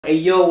Hey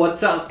yo,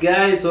 what's up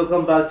guys?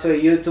 Welcome back to our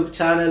YouTube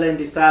channel, and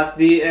this is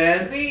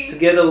DN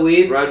together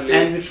with Bradley.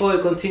 And before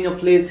we continue,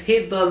 please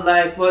hit the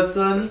like button,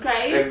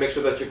 subscribe, and make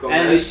sure that you comment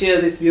and you share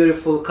this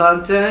beautiful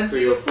content to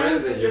your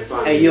friends and your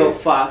family. Hey yo,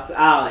 facts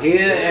out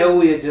here, and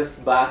we're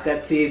just back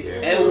at it,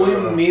 and we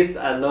missed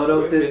a lot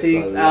of the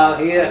things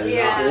out here.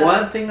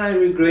 One thing I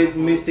regret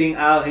missing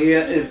out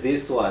here is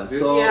this one.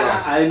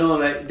 I know,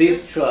 like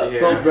this truck.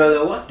 So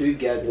brother, what do you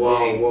get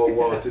today?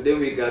 Wow. Today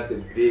we got the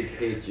big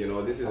hit, you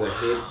know. This is a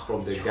hit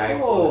from the guy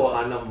called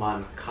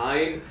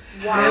Hanumankind.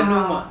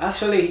 Hanuman.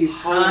 Actually, he's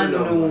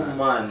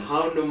Hanuman.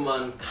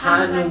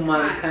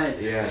 Hanumankind.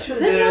 Yeah. Actually,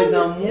 there is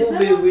a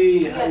movie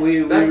we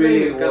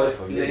really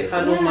watched. The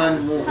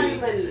Hanuman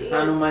movie.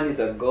 Hanuman is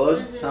a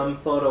god. Some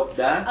thought of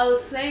that. I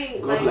was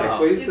saying, God, like,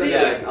 so he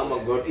said like I'm a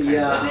god kind.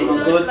 Yeah, I'm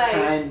a god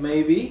kind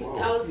maybe. Wow.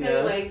 I was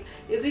saying like,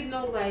 is it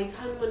not like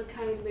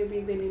Hanumankind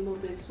maybe the name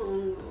of the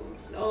song?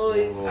 Oh,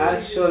 it's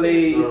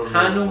actually it's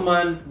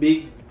Hanuman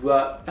Big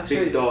Dawgs.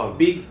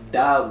 Big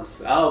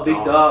Dawgs. Oh,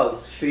 Big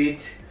Dawgs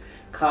feat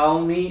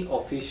Kalmi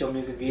official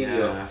music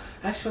video.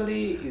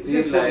 Actually, this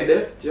is like from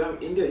Def Jam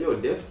India? Yo,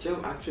 Def Jam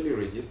actually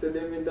registered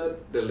them in the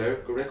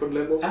record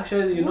label.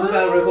 Actually, you know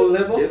that record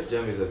label? Def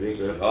Jam is a big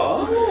record.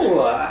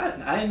 Oh,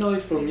 I know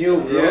it from you,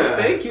 bro. Yeah.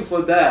 Thank you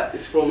for that.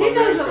 It's from He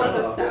America. knows a lot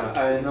of stuff.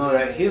 I know,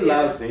 right? He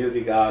loves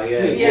music out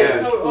here.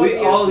 Yes, we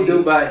all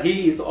do, but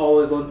he is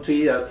always on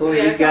Twitter, so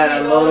he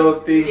got a lot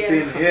of things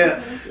in here.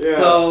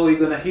 So we're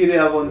gonna hit it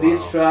up on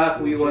this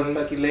track. We were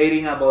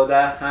speculating about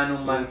that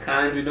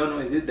Hanumankind. We don't know,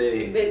 is it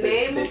the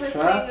name of the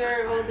track?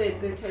 singer or the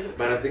title?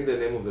 But I think the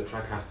name of the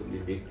track has to be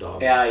Big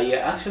Dawgs.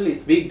 Yeah. Actually,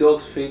 it's Big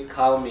Dawgs feat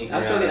Kalmi.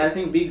 Actually, I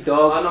think Big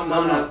Dawgs.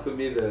 Hanuman has to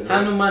be the name.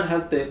 Hanuman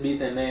has to be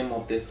the name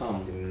of the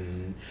song.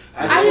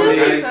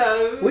 Actually,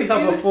 we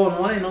have a phone.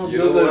 Why not?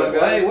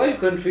 Why you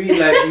can't feel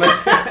like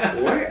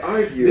why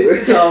argue?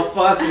 This is our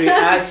first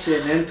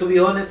reaction, and to be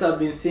honest, I've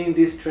been seeing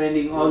this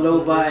trending all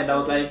over, and I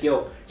was like,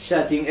 yo,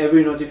 shutting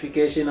every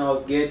notification I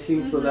was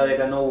getting so that I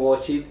can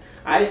watch it.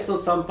 I saw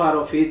some part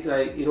of it,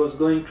 like it was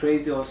going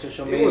crazy on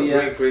social media. It was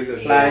going crazy on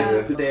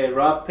social media. The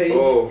rap page.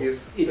 Oh, it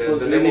was the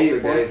really name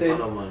of the guy is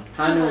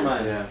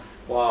Hanuman. Yeah.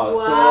 Wow, so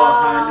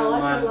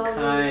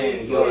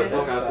Hanumankind. So the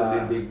song has to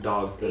be Big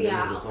Dawgs. The name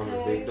of the song is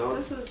Big Dawgs.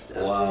 This is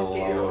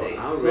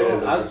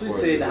So as we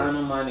said,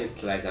 Hanuman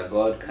is like a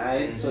god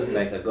kind, so it's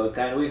like a god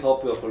kind. We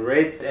hope you're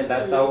correct, and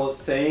as I was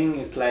saying,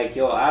 it's like,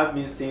 yo, I've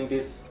been seeing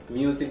this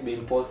music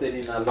being posted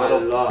in a lot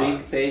of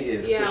big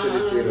pages,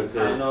 especially Twitter too.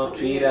 I know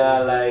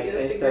Twitter, like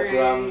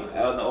Instagram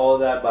and all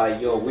that,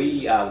 but yo,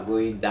 we are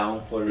going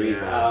down for it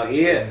out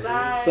here.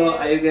 So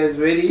are you guys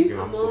ready?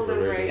 I'm super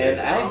ready.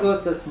 And I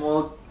got a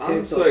small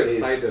I'm so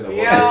excited about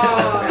this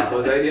song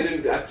because I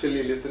didn't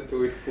actually listen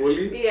to it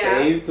fully.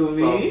 Same to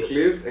me. Some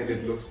clips, and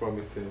it looks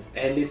promising.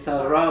 And it's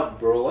a rap,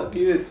 bro. What do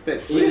you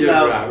expect? We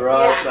love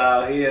raps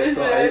out here.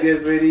 So are you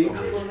guys ready?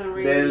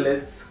 Then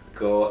let's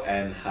go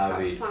and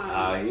have it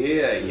out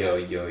here.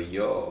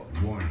 Yo.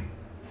 Warning.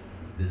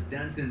 This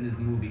dance in this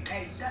movie.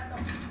 Hey, shut up.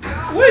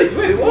 Wait,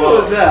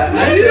 what was that?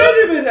 I did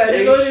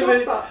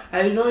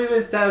not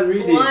even start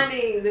reading.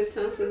 Warning, the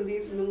stunts in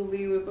this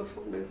movie were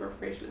performed with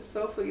professional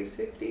so for your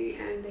safety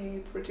and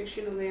the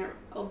protection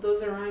of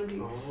those around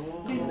you.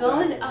 Do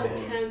not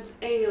attempt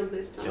any of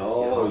the stunts.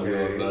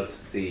 You're got to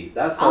see.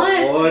 That's a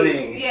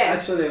warning.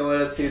 Actually, I want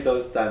to see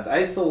those stunts.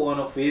 I saw one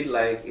of it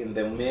like in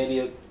the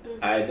medias.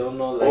 I don't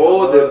know, like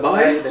the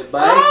bike.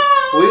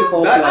 We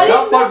hope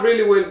that part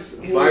really went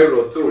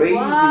viral too. Crazy,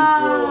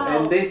 bro,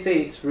 and they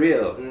say it's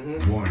real.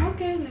 Warning.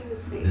 Okay, let me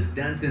see. This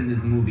dance in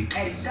this movie.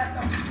 Hey, shut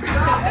up.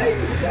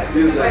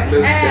 This is like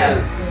let's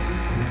dance.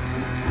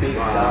 Big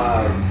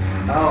Dawgs.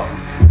 Oh.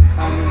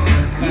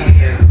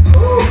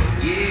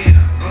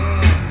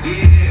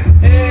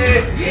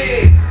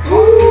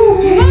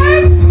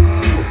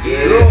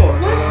 Bro,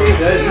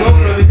 there's no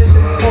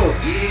prohibition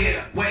pause.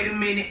 Wait a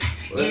minute.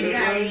 Get it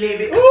how you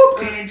live it.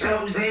 10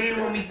 toes in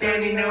when we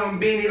standing on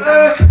business.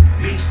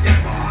 Big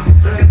step on.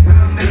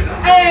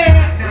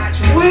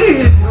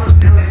 Wait!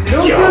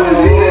 Don't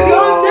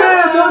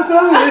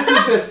tell me this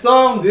is the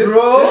song,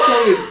 bro.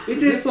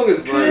 This song is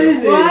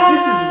viral.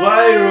 This is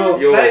viral.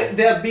 Like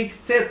their big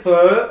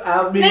stepper,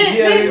 I've been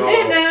hearing.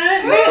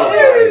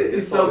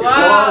 It's a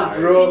vibe,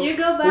 bro. Can you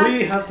go back?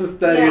 We have to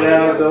start it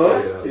out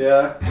though.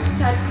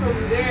 Start from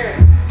there.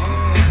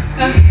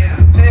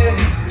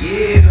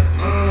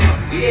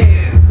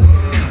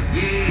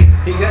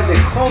 He got the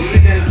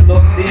confidence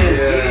locked in.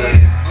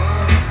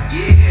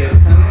 The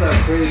stunts are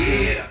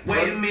crazy.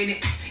 Wait a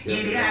minute.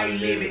 Get it how you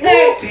live it.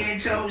 10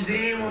 toes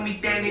in when we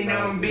standing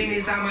on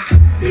business. I'm a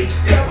big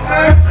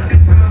stepper.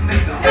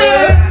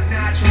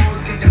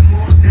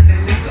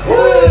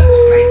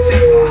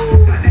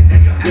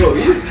 Yo,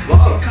 he's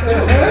buff.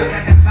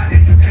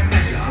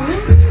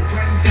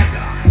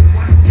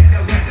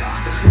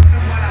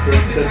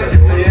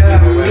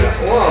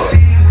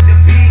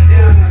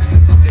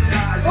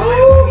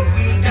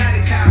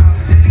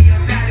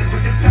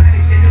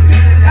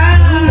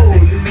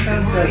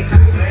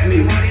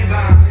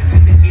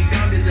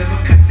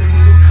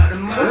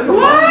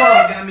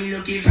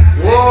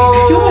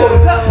 Whoa!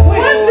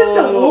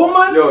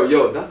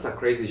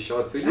 crazy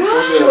shot too. You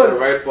posted on the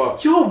right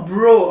part. Yo,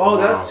 bro. Oh,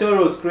 Wow. that shot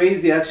was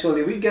crazy.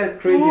 Actually, we get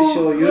crazy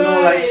show. You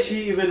know, like she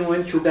even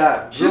went to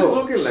that. She's Bro.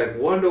 looking like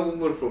Wonder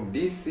Woman from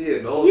DC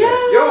and all Yeah.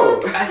 that. Yo.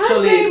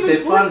 Actually, the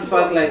fun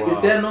fact, like, Wow.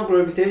 is there no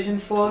gravitation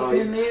force No,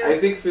 in here? I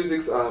think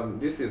physics.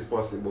 This is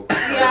possible.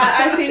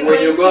 Yeah, I think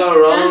When you go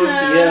around,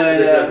 Yeah,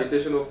 the yeah.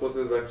 gravitational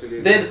forces actually.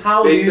 Then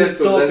how do they you tend to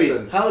stop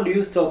lessen. it? How do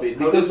you stop it? How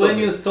do you Because stop when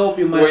it? you stop,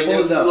 you might When fall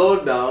you down. slow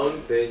down,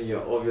 then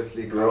you're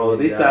obviously Bro, coming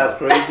these down. are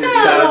crazy Oh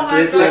stars. my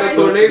Let's God. Like a go to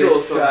tornado the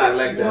or something track.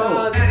 like that. Wow,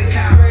 Whoa. this is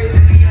crazy.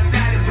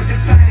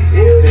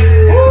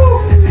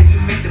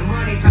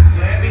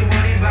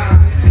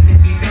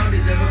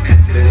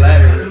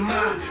 Hilarious.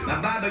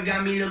 My barber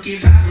got me looking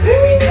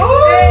Hey.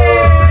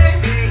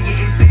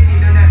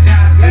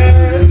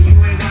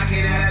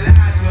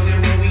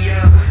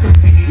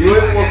 You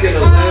ain't walking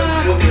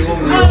alive, smoking what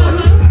we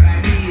on.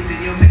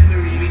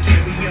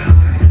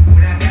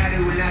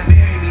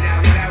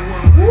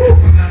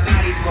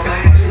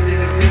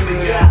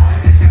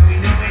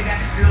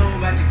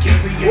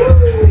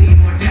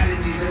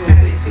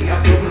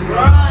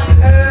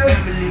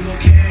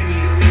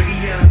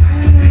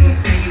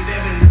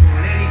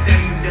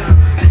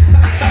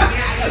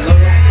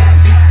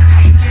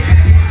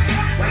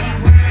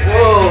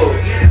 Whoa!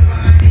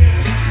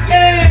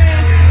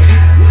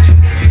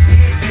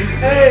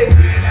 Hey!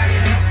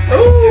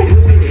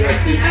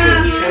 Ooh!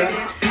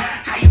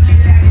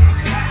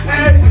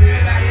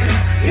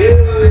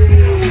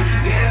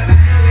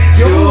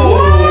 Yo!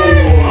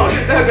 How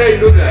did that guy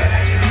do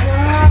that?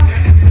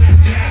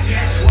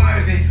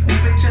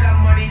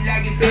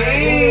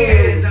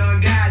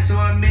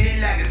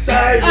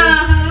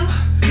 Sergeant!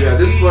 Yeah,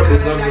 this part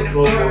deserves a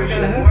slow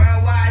motion.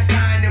 Worldwide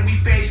sign that we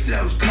face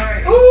close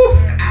curtains. Ooh!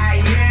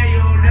 I hear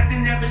you,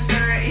 nothing ever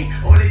certain.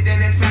 Only thing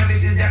that's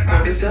promised is that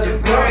promises are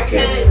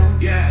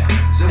broken. Yeah,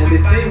 so And we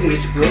the fight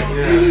English, with bro. the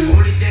Yeah.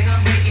 only thing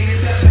I'm breaking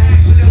is the back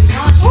with the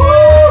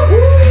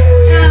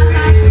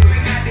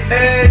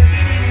Hey!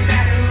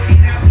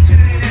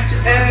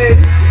 Hey!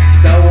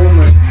 That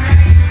woman.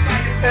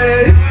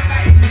 Hey!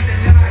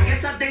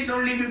 Guess some things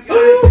don't leave me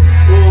Ooh!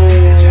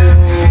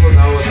 Oh,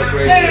 that was a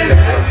great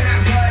video.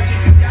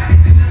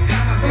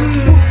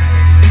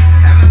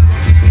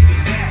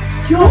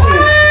 Yo!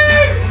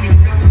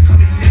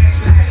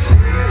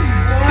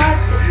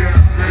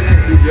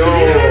 Yo!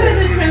 This is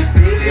the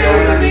transition. Yo,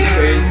 that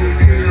change is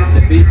crazy.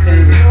 The beat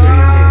change is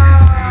crazy.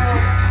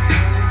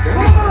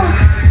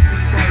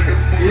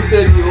 You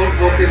said you weren't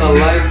walking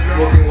alive,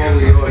 smoking what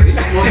we on. He's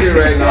smoking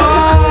right now,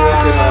 he's not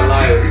walking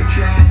alive.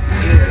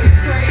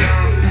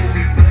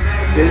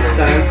 This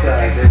times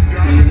are just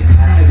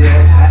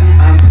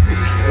I'm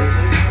speechless.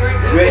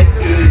 Great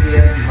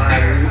Indian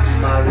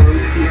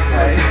Maruti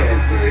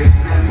cycles.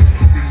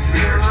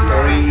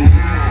 Stories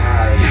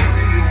like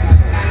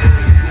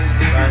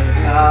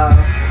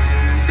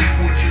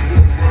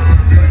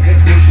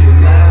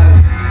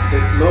the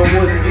slow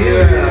motion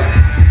here.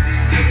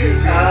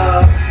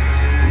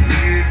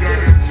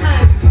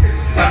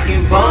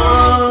 Fucking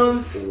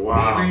bombs.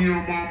 Wow.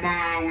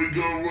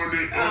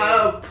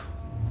 Up.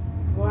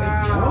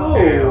 Wow.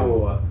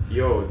 Yo.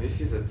 Yo,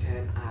 this is a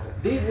 10 out of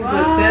 10. This is a 10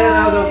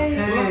 out of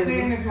 10. Let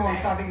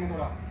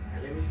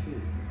me see.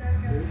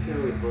 Let me see how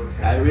it works.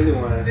 I really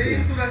want to see.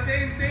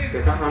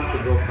 The car has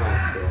to go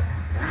fast, bro.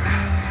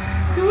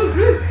 It was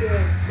really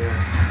good.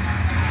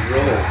 Yeah.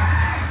 Bro.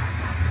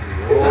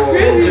 It's Whoa.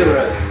 really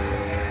Dangerous.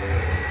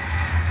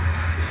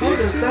 See, How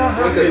does that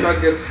when the happen? car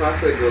gets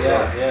faster, it goes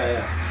up.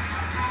 Yeah.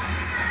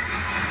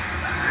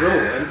 Bro,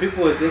 and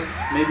people are just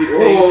maybe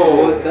paying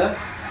toward that.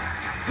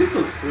 This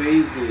was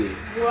crazy.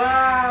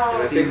 Wow.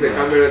 And I think the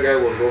camera guy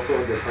was also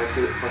on the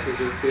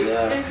passenger seat.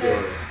 Yeah.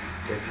 Yo,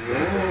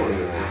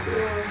 definitely.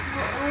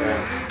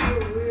 These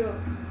were real.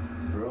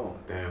 Bro.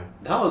 Damn.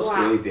 That was Wow.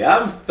 crazy.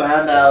 I'm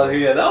standing out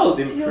here. That was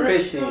Still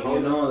impressive, shocked. you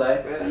know,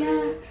 like.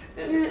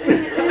 Yo,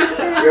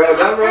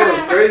 that bro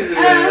was crazy,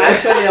 man.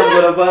 Actually, I'm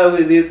gonna buy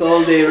with this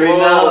all day right Whoa.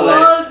 now.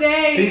 Like, All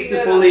day.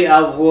 peacefully,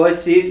 I've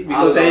watched it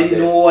because I love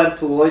didn't it. want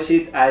to watch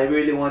it. I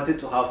really wanted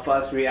to have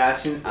fast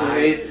reactions to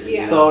it.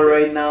 Yeah. So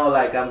right now,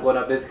 like, I'm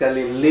gonna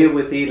basically live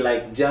with it,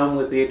 like, jam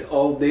with it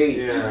all day.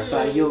 Yeah.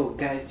 But yo,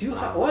 guys, do you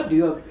have what do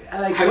you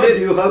like? I What mean,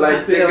 do you have like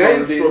to say the guy about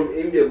is this? from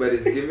India, but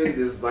it's giving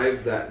these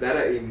vibes that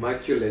are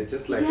immaculate,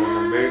 just like an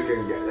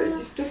American guy. Like,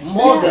 it's just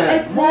More sick, than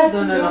man. more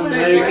than Exactly. an Just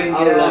American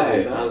I guy. love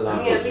it. I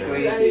love Yeah, it. me too.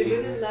 I Crazy.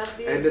 really love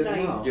this. And then,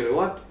 Like, you know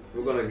what?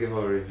 We're gonna give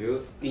our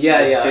reviews. Yeah.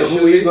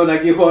 Officially. We're gonna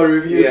give our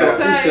reviews Yeah.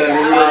 officially. I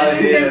right want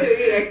to listen here. to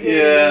it again.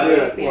 Yeah.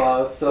 Yes.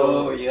 Wow.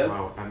 So yeah.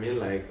 Wow, I mean,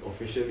 like,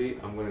 officially,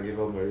 I'm gonna give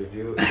out my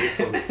review. This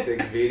was a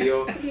sick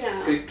video, Yeah.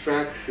 sick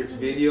track, sick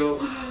video.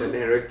 The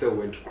director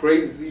went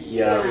crazy.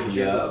 Yeah, The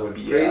producers went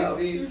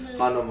crazy.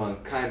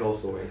 Hanumankind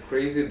also went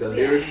crazy. The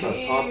lyrics are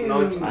top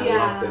notch. I Yeah.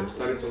 love them.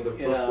 Starting from the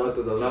first Yeah. word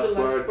to the To the last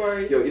last word.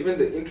 part. Yo, even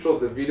the intro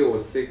of the video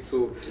was sick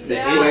too. The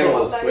Yeah.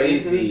 intro was Like-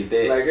 crazy.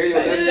 Like, hey, yo,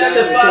 Like, that's shut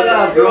the fuck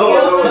up, Yo, bro.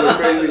 that was was a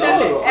crazy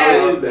song. I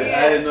love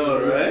that. I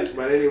know, right?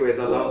 But anyways,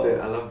 I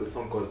love the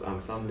song because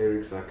some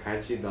lyrics are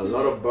catchy. There are a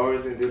lot of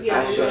bars in this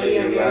song.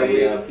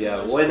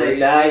 Yeah. When I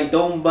die,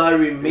 don't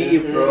bury me,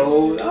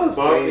 bro. That was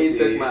Bury me,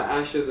 crazy. take my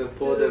ashes and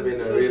pour them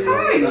in a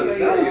river. That's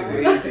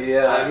crazy.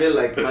 Yeah. I mean,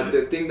 like, but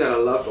the thing that I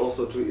loved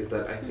also too is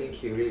that I think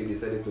he really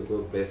decided to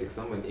go basics.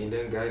 I'm an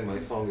Indian guy. My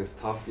song is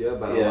tough here,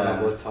 but I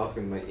wanna go tough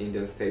in my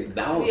Indian state.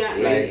 That was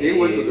like he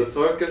went to the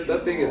circus.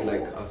 That thing is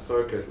like a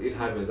circus. It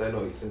happens. I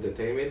know it's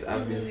entertainment.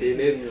 I've been seeing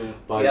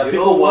it, but you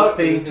know what?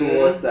 Paying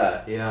towards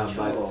that. Yeah,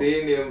 but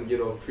seeing him, you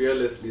know,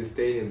 fearlessly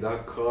staying in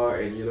that car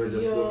and you know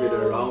just moving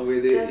around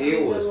with it,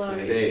 it was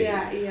sick.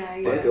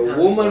 But the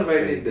woman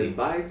riding the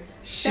bike,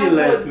 she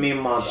left me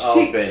mouth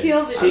open. She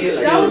killed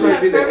it. That was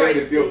might be the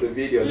MVP of the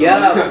video.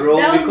 Yeah, bro,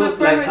 because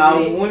like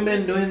how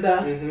women doing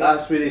that,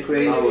 that's really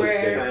crazy.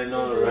 I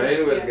know, right? right?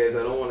 Anyways, guys,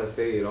 I don't want to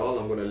say it all.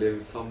 I'm gonna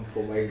leave some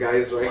for my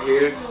guys right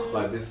here.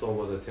 But this song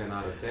was a 10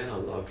 out of 10. I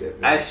loved it.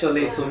 Man.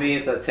 Actually, to me,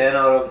 it's a 10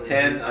 out of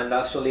 10, and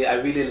actually, I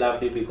really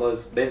loved it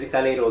because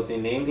basically it was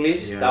in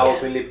English. That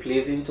was really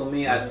pleasing to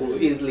me. I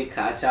could easily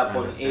catch up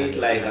on it.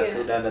 Like I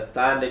could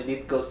understand. It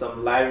did got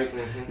some lyrics,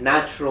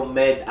 natural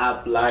made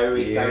up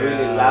lyrics. I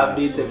really loved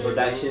it. The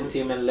production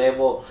team and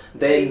label,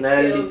 they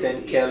nailed it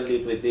and killed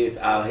it with this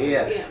out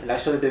here. And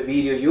actually, the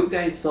video you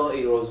guys saw,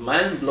 it was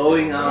mind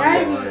blowing out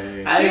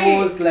here. I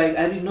was like,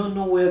 I did not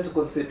know where to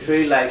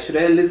concentrate. Like, should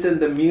I listen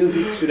to the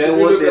music? Should I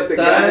watch the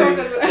time?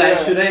 Like,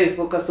 should I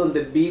focus on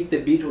the beat? The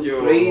beat was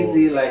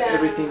crazy. Like,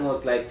 everything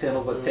was like 10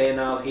 over 10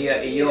 out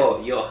here.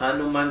 Yo,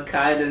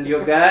 Hanumankind and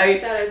your guy,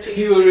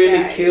 you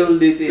really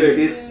killed it in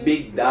this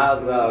big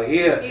Dawgs out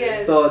here.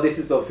 So this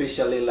is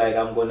officially like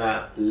I'm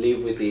gonna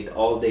live with it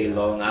all day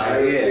long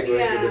out here.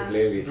 Going to the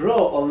playlist. Bro,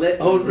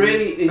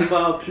 already in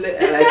my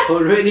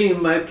already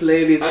in my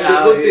playlist. And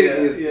the good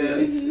thing is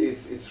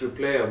it's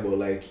replayable.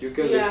 Like you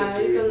can listen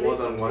to it more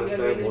than one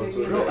time or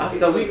two times.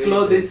 After we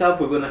close this up,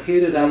 we're gonna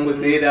hit it up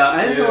with it.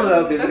 I know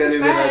that basically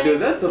we're gonna do.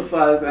 That's so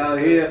fast out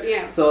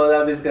here. So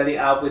that basically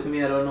up with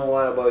me. I don't know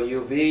what about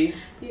you, B.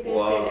 You guys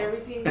said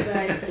everything, but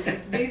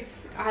this.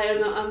 I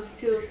don't know, I'm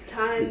still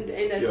stunned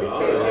and at the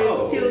same time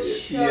still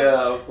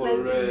shocked.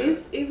 Like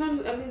this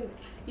even, I mean,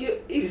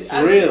 it's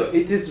real.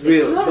 It is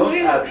real. Don't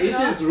ask. It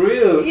is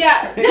real.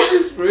 Yeah. It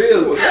is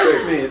real.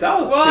 Trust me.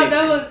 That was sick.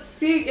 That was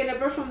sick. And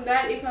apart from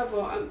that, if I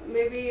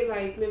maybe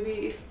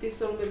if this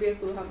song, maybe I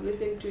could have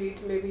listened to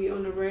it maybe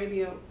on the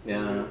radio.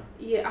 Yeah,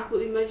 I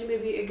could imagine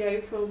maybe a guy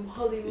from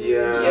Hollywood.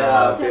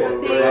 Type of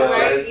thing,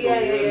 right?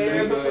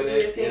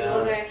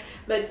 All that.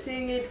 But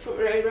seeing it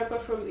for a rapper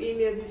from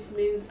India, this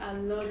means a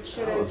lot.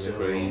 Shout out to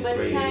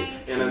Hanumankind.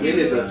 And I mean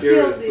his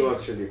appearance too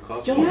actually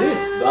caught me.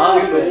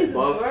 He's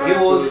buff. He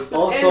was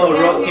also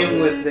rocking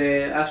with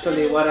the,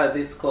 actually what are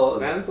these called?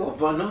 Vans?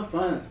 Not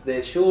Vans.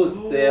 The shoes,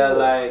 they are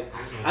like,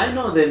 I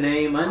know the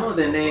name.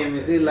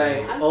 Is it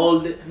like all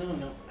the,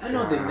 no. I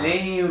know the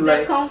name.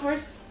 Like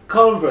Converse.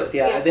 Converse,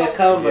 they're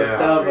Converse,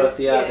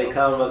 the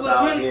Converse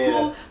out really here.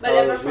 Cool, but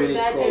apart from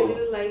that, I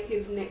really like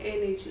his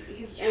energy.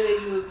 His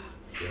energy was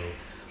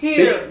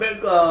here.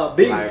 Big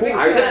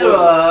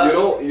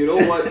you know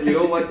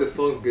what the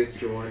songs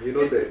gets you on. You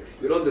know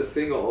the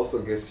singer also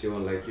gets you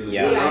on. Like you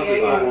love the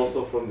song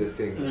also from the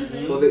singer.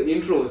 So the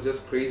intro was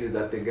just crazy.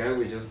 That the guy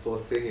we just saw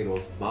singing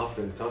was buff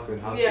and tough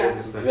and has all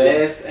this stuff.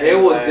 It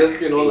was just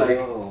like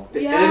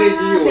the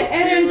energy was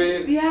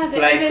giving.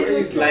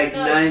 It's like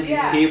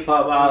 90s hip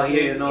hop out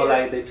here. You know,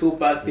 like the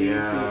Tupac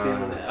things is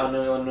on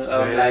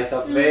like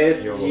a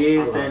vest,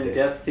 jeans, and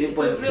just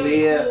simple and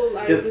clear,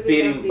 just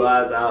spitting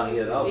bars out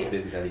here. That was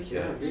basically I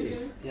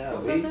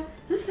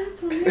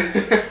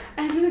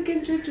really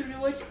can't try to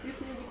rewatch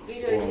this music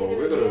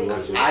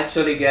video.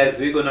 Actually, guys,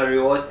 we're gonna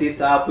rewatch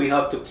this up. We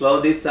have to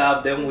close this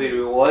up, then we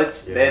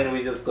rewatch, then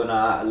we're just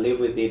gonna live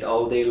with it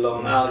all day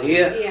long out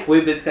here.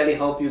 We basically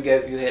hope you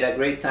guys had a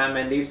great time,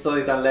 and if so,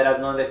 you can let us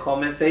know in the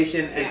comment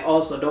section. And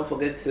also, don't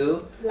forget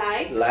to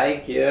like,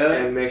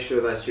 and make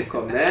sure that you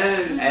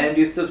comment and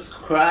you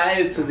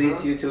subscribe to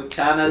this YouTube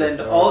channel.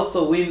 And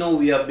also, we know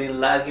we have been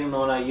lagging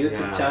on our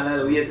YouTube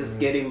channel. We are just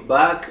getting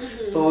back,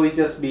 so we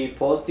just be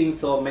posting.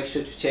 So make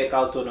sure to check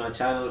out on our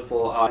channel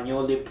for our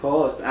newly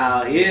posts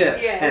out here.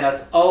 And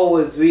as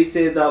always, we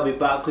say that I'll be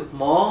back with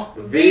more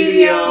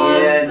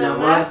videos.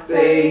 Namaste.